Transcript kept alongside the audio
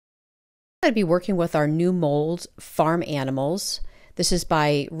going to be working with our new mold, Farm Animals. This is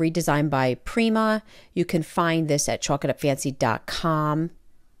redesigned by Prima. You can find this at chalkitupfancy.com.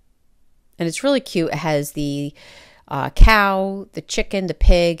 And it's really cute. It has the cow, the chicken, the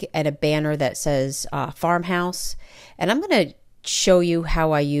pig, and a banner that says farmhouse. And I'm going to show you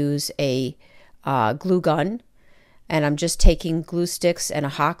how I use a glue gun. And I'm just taking glue sticks and a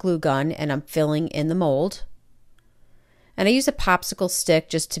hot glue gun, and I'm filling in the mold. And I use a popsicle stick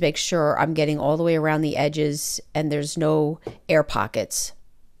just to make sure I'm getting all the way around the edges and there's no air pockets.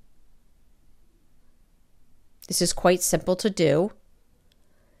 This is quite simple to do.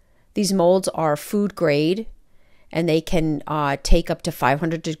 These molds are food grade and they can take up to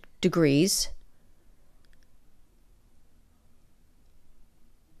 500 degrees.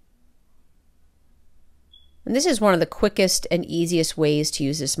 And this is one of the quickest and easiest ways to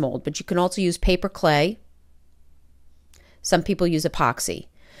use this mold, but you can also use paper clay. Some people use epoxy.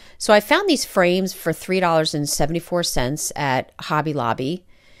 So I found these frames for $3.74 at Hobby Lobby.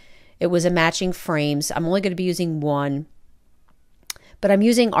 It was a matching frames. I'm only going to be using one, but I'm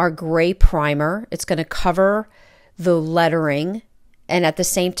using our gray primer. It's going to cover the lettering, and at the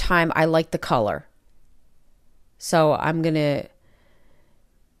same time, I like the color. So I'm going to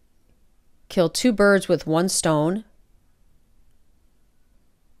kill two birds with one stone,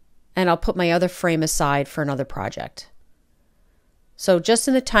 and I'll put my other frame aside for another project. So just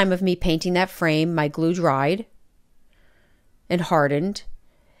in the time of me painting that frame, my glue dried and hardened.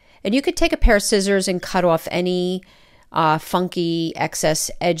 And you could take a pair of scissors and cut off any funky excess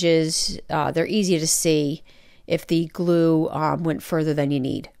edges. They're easy to see if the glue went further than you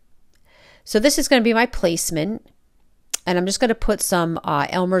need. So this is going to be my placement. And I'm just going to put some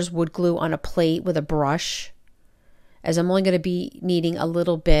Elmer's wood glue on a plate with a brush, as I'm only going to be needing a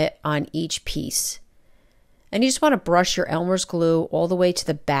little bit on each piece. And you just want to brush your Elmer's glue all the way to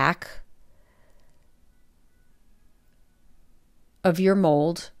the back of your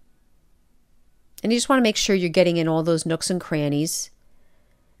mold. And you just want to make sure you're getting in all those nooks and crannies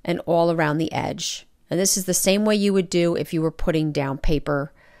and all around the edge. And this is the same way you would do if you were putting down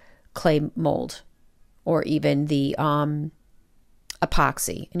paper clay mold or even the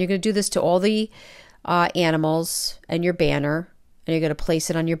epoxy. And you're going to do this to all the animals and your banner. And you're going to place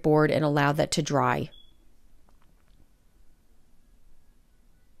it on your board and allow that to dry.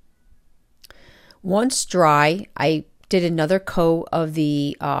 Once dry, I did another coat of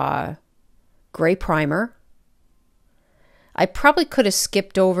the gray primer. I probably could have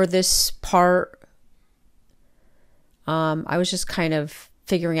skipped over this part. I was just kind of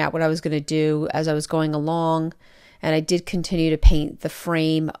figuring out what I was going to do as I was going along, and I did continue to paint the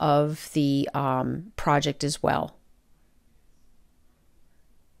frame of the project as well.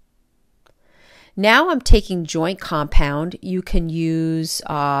 Now I'm taking joint compound. You can use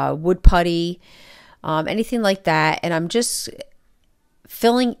wood putty, anything like that, and I'm just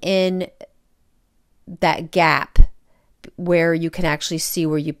filling in that gap where you can actually see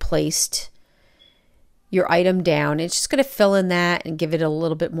where you placed your item down. It's just going to fill in that and give it a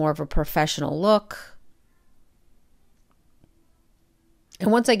little bit more of a professional look. And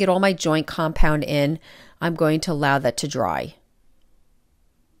once I get all my joint compound in, I'm going to allow that to dry.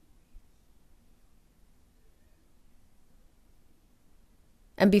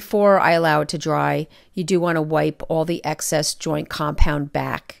 And before I allow it to dry, you do want to wipe all the excess joint compound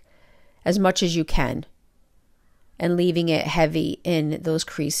back as much as you can, and leaving it heavy in those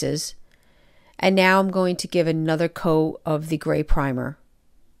creases. And now I'm going to give another coat of the gray primer.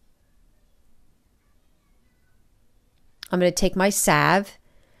 I'm going to take my salve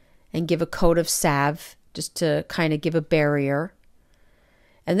and give a coat of salve just to kind of give a barrier.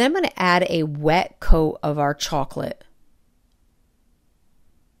 And then I'm going to add a wet coat of our chocolate.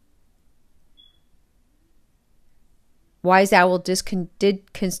 Wise Owl did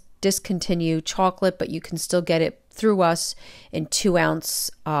discontinue chocolate, but you can still get it through us in 2-ounce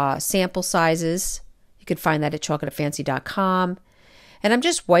sample sizes. You can find that at chalkitupfancy.com. And I'm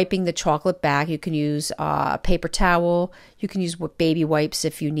just wiping the chocolate back. You can use a paper towel. You can use baby wipes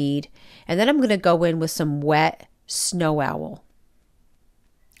if you need. And then I'm going to go in with some wet Snow Owl.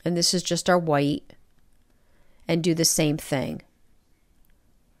 And this is just our white. And do the same thing.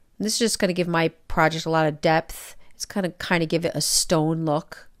 And this is just going to give my project a lot of depth. It's going to kind of give it a stone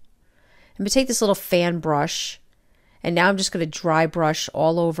look. I'm going to take this little fan brush, and now I'm just going to dry brush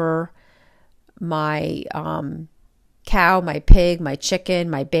all over my cow, my pig, my chicken,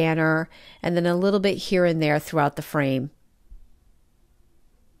 my banner, and then a little bit here and there throughout the frame.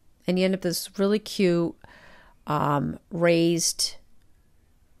 And you end up with this really cute raised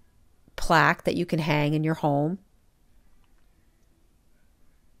plaque that you can hang in your home.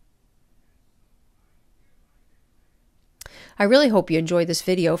 I really hope you enjoyed this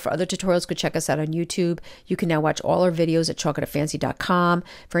video. For other tutorials, go check us out on YouTube. You can now watch all our videos at chalkatafancy.com.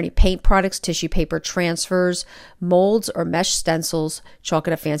 For any paint products, tissue paper transfers, molds, or mesh stencils,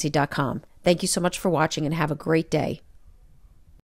 chalkatafancy.com. Thank you so much for watching and have a great day.